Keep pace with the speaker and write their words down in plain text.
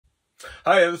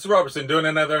Hi, this is Robertson doing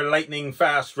another lightning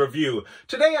fast review.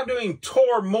 Today I'm doing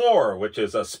Tormore, which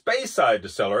is a Speyside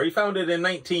distillery founded in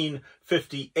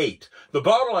 1958. The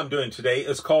bottle I'm doing today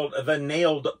is called The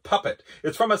Nailed Puppet.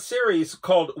 It's from a series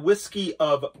called Whisky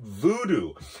of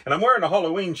Voodoo. And I'm wearing a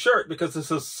Halloween shirt because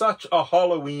this is such a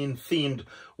Halloween themed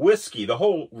whiskey. The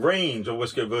whole range of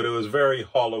Whisky of Voodoo is very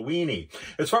Halloween-y.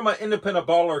 It's from an independent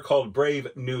bottler called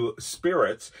Brave New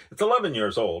Spirits. It's 11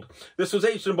 years old. This was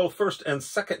aged in both first and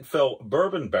second fill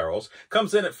bourbon barrels.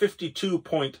 Comes in at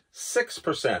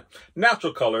 52.6%.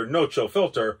 Natural color, no chill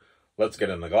filter. Let's get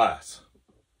in the glass.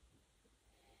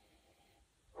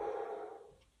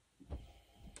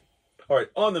 All right,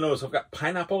 on the nose, I've got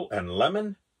pineapple and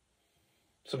lemon.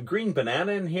 Some green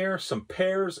banana in here, some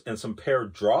pears and some pear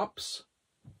drops.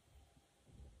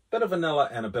 Bit of vanilla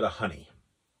and a bit of honey.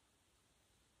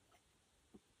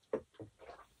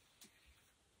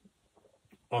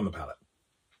 On the palate.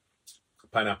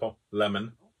 Pineapple,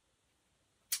 lemon,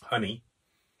 honey.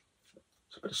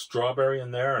 There's a bit of strawberry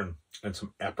in there and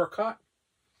some apricot.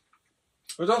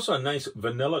 There's also a nice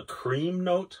vanilla cream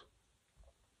note.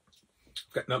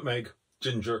 Got nutmeg,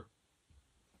 ginger.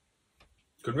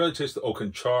 You can really taste the oak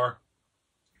and char.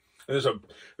 And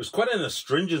there's quite an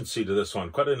astringency to this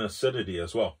one, quite an acidity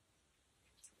as well.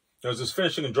 As it's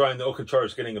finishing and drying, the oak and char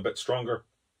is getting a bit stronger.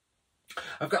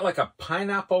 I've got like a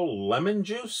pineapple lemon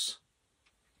juice.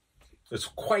 It's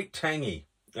quite tangy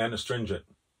and astringent.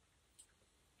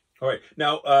 All right,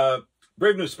 now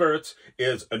Brave New Spirits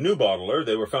is a new bottler.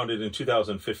 They were founded in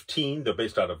 2015. They're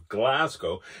based out of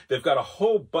Glasgow. They've got a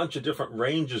whole bunch of different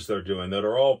ranges they're doing that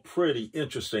are all pretty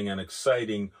interesting and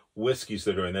exciting whiskeys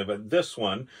they're doing. They've got this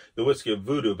one, the Whisky of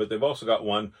Voodoo, but they've also got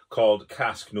one called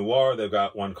Cask Noir. They've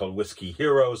got one called Whiskey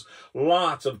Heroes.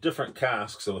 Lots of different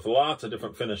casks with lots of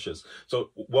different finishes.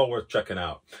 So well worth checking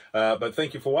out. But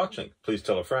thank you for watching. Please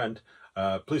tell a friend.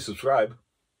 Please subscribe.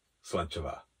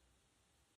 Slanchava.